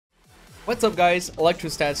What's up guys,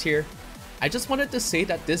 Electrostats here. I just wanted to say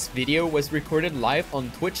that this video was recorded live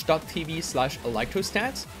on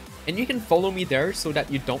twitch.tv/electrostats, and you can follow me there so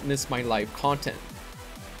that you don't miss my live content.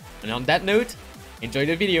 And on that note, enjoy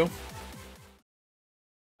the video.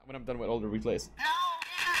 When I'm done with all the replays.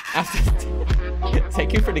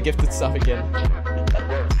 Thank you for the gifted stuff again.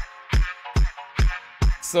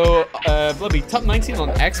 So, Blobby, top 19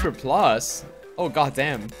 on Expert Plus. Oh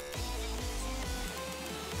goddamn.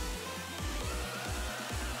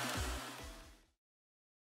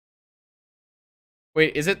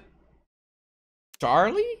 Wait, is it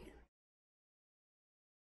Charlie?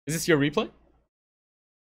 Is this your replay?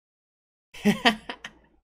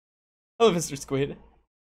 Hello, Mr. Squid.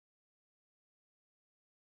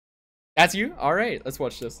 That's you? Alright, let's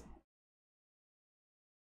watch this.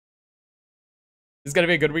 This is gonna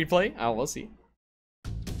be a good replay? Oh, we'll see.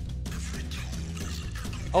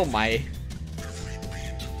 Oh my.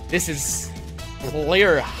 This is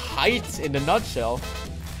player height in a nutshell.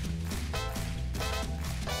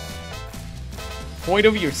 Point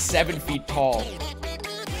of view, you're 7 feet tall.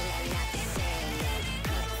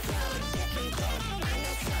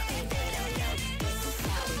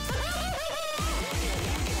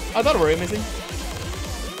 I thought we were amazing.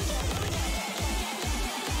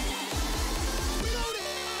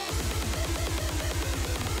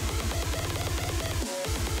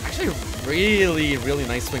 Actually, really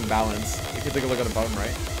nice swing balance. If you take a look at the bottom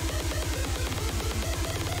right.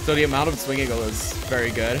 So the amount of swing angle is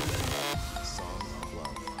very good.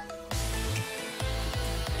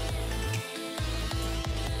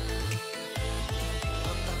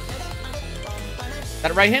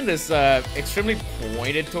 That right hand is extremely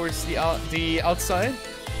pointed towards the outside.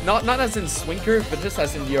 Not as in swing curve, but just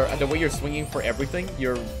as in the way you're swinging for everything.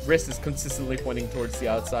 Your wrist is consistently pointing towards the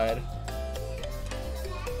outside.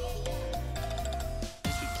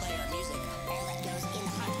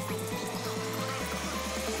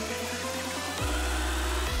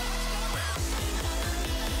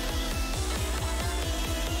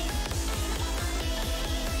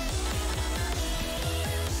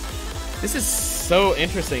 This is so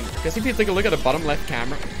interesting because if you take a look at the bottom left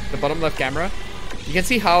camera, you can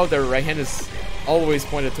see how the right hand is always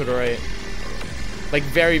pointed to the right, like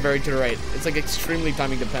very to the right. It's like extremely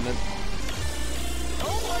timing dependent.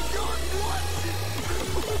 Oh my god, what?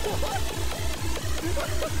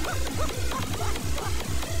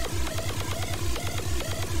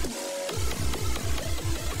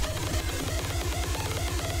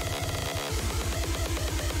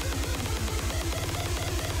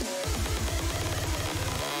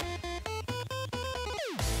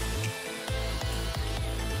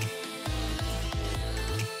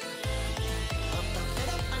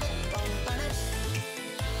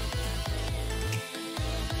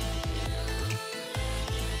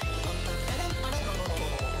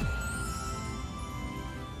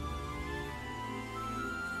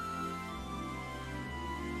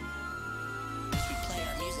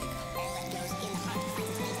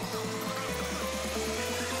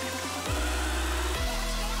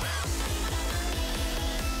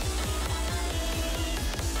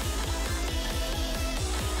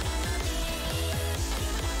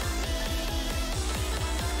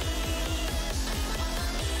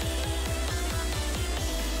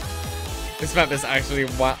 This map is actually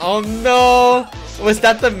wild. Oh no! Was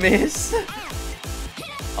that the miss?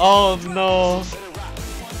 Oh no!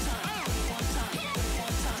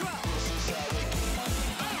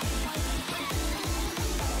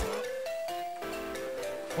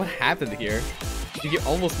 What happened here? Did you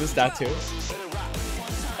almost miss that too?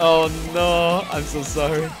 Oh no! I'm so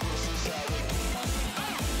sorry.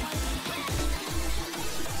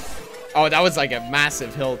 Oh, that was like a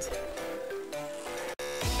massive hilt.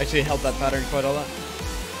 Actually held that pattern quite a lot.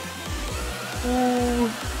 Ooh.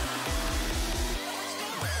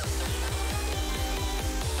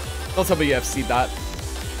 Don't tell me you have seen that.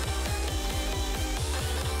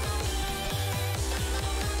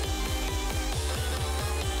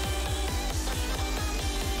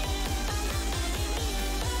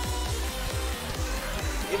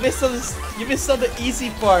 You missed on the easy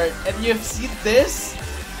part, and you have seen this?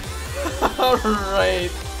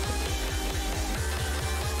 Alright.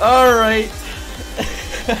 Alright.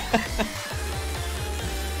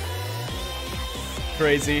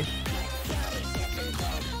 Crazy.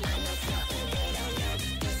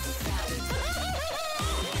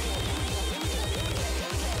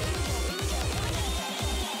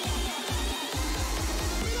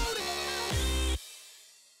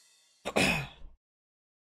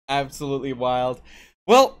 Absolutely wild.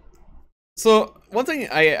 Well, So one thing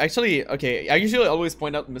I usually always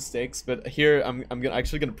point out mistakes, but here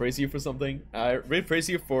actually gonna praise you for something. I really praise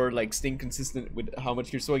you for like staying consistent with how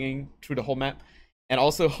much you're swinging through the whole map, and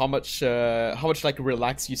also how much like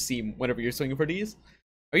relaxed you seem whenever you're swinging for these.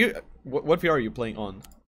 Are you what VR are you playing on?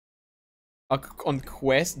 On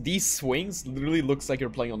Quest, these swings literally looks like you're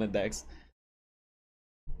playing on Index.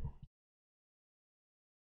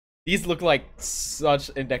 These look like such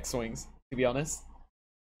Index swings, to be honest.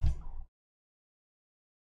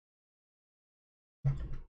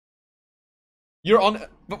 You're on,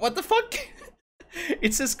 but what the fuck?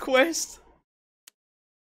 It says Quest.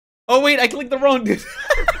 Oh wait, I clicked the wrong dude.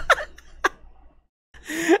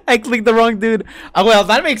 I clicked the wrong dude. Oh, well,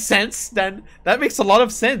 that makes sense then. That makes a lot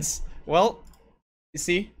of sense. Well, you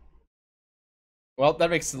see? Well, that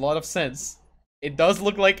makes a lot of sense. It does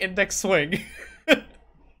look like Index swing.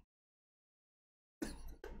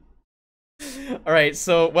 Alright,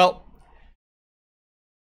 so, well,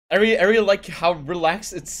 I really like how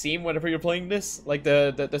relaxed it seems whenever you're playing this. Like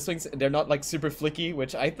the swings, they're not like super flicky,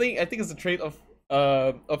 which I think is a trait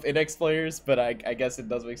of Index players, but I guess it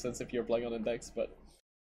does make sense if you're playing on Index. But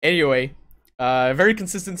anyway, very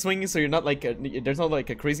consistent swing, so you're not like there's not like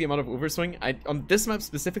a crazy amount of overswing. On this map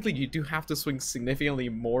specifically, you do have to swing significantly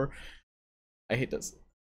more. I hate this.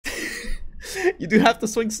 You do have to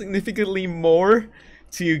swing significantly more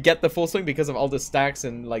to get the full swing because of all the stacks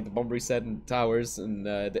and like the bomb reset and towers and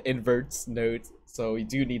the inverts node. So you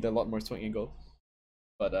do need a lot more swing angle.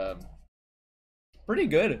 But pretty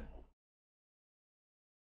good.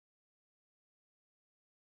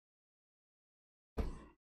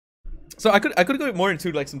 So I could go more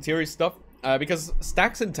into like some theory stuff because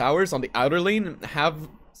stacks and towers on the outer lane have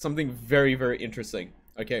something very, very interesting.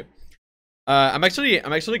 Okay. I'm actually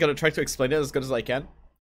gonna try to explain it as good as I can.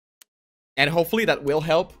 And hopefully that will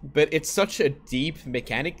help, but it's such a deep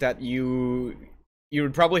mechanic that you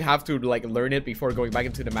would probably have to like learn it before going back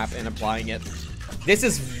into the map and applying it. This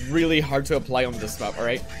is really hard to apply on this map,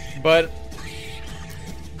 alright? But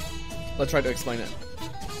let's try to explain it.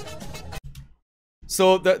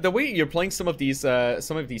 So the way you're playing some of these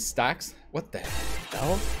stacks, what the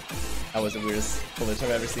hell? That was the weirdest glitch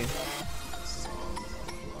I've ever seen.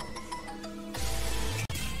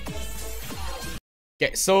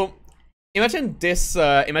 Okay, so imagine this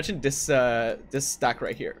stack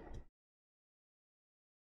right here.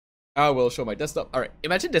 I will show my desktop. All right,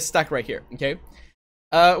 imagine this stack right here. Okay,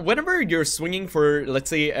 whenever you're swinging for, let's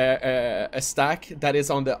say, a stack that is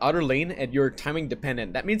on the outer lane and you're timing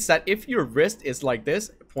dependent, that means that if your wrist is like this,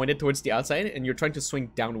 pointed towards the outside, and you're trying to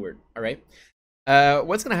swing downward, all right,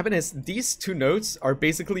 what's gonna happen is these two nodes are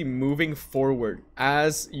basically moving forward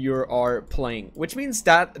as you are playing, which means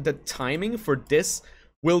that the timing for this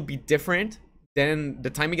will be different than the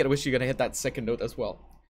timing at which you're gonna hit that second note as well.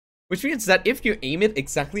 Which means that if you aim it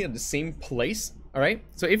exactly at the same place, alright?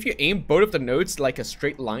 So if you aim both of the nodes like a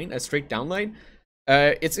straight line, a straight down line,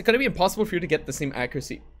 it's gonna be impossible for you to get the same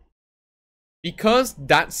accuracy. Because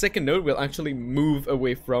that second node will actually move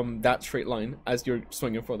away from that straight line as you're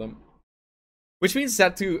swinging for them. Which means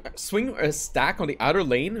that to swing a stack on the outer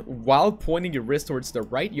lane while pointing your wrist towards the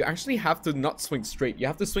right, you actually have to not swing straight. You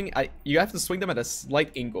have to swing them at a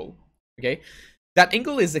slight angle. Okay? That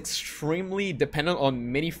angle is extremely dependent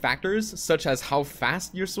on many factors, such as how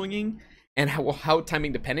fast you're swinging and how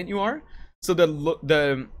timing dependent you are. So the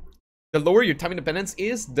lower your timing dependence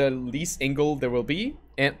is, the least angle there will be.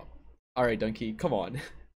 And alright, Donkey, come on.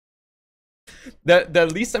 The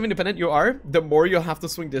least timing dependent you are, the more you'll have to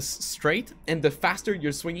swing this straight, and the faster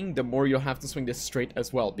you're swinging, the more you'll have to swing this straight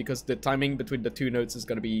as well, because the timing between the two nodes is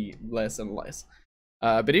going to be less and less.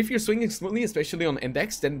 But if you're swinging smoothly, especially on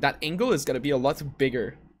index, then that angle is going to be a lot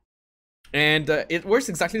bigger. And it works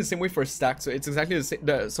exactly the same way for stacks. So it's exactly the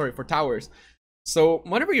same. Sorry, for towers. So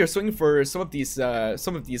whenever you're swinging for some of these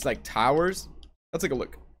like towers, let's take a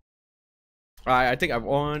look. I think I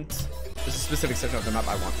want this specific section of the map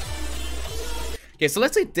I want. Okay, so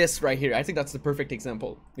let's say this right here. I think that's the perfect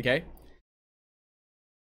example. Okay.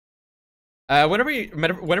 Whenever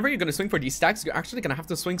you're gonna swing for these stacks, you're actually gonna have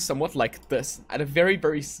to swing somewhat like this at a very,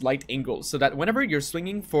 very slight angle, so that whenever you're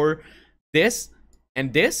swinging for this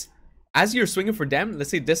and this, as you're swinging for them,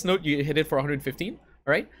 let's say this note you hit it for 115. All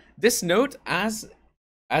right, this note as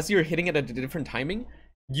you're hitting it at a different timing,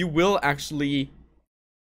 you will actually,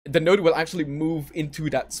 the node will actually move into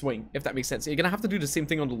that swing, if that makes sense. So you're gonna have to do the same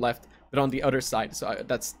thing on the left, but on the other side. So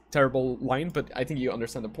that's terrible line, but I think you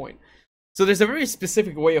understand the point. So there's a very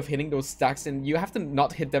specific way of hitting those stacks, and you have to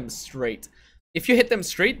not hit them straight. If you hit them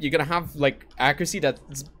straight, you're gonna have like accuracy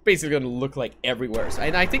that's basically gonna look like everywhere. So,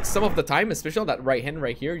 and I think some of the time, especially on that right hand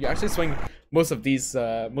right here, you actually swing most of these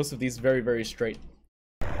very, very straight.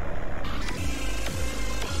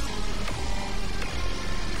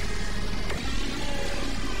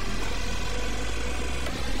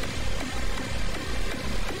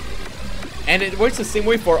 And it works the same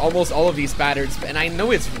way for almost all of these patterns, and I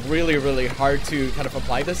know it's really, really hard to kind of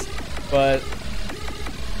apply this, but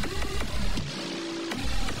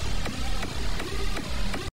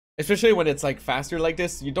especially when it's like faster like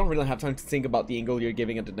this, you don't really have time to think about the angle you're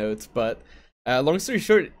giving at the notes. But long story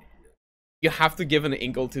short, you have to give an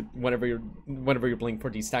angle to whenever you're playing for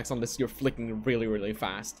these stacks, unless you're flicking really, really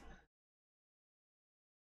fast.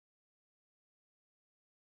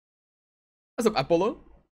 What's up, Apollo?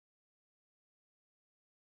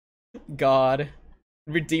 God,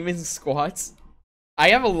 redeeming squats.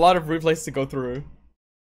 I have a lot of replays to go through.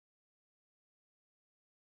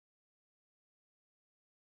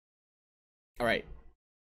 All right.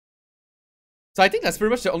 So I think that's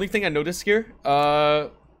pretty much the only thing I noticed here.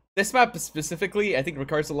 This map specifically, I think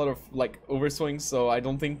requires a lot of like overswings, so I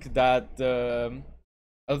don't think that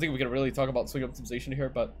I don't think we can really talk about swing optimization here.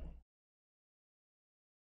 But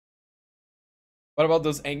what about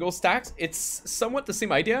those angle stacks? It's somewhat the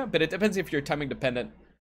same idea, but it depends if you're timing dependent.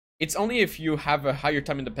 It's only if you have a higher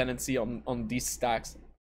timing dependency on these stacks.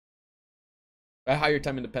 A higher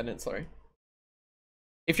timing dependence, sorry.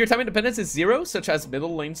 If your timing dependence is 0, such as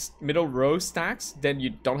middle row stacks, then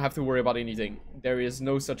you don't have to worry about anything. There is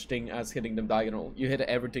no such thing as hitting them diagonal. You hit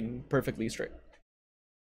everything perfectly straight.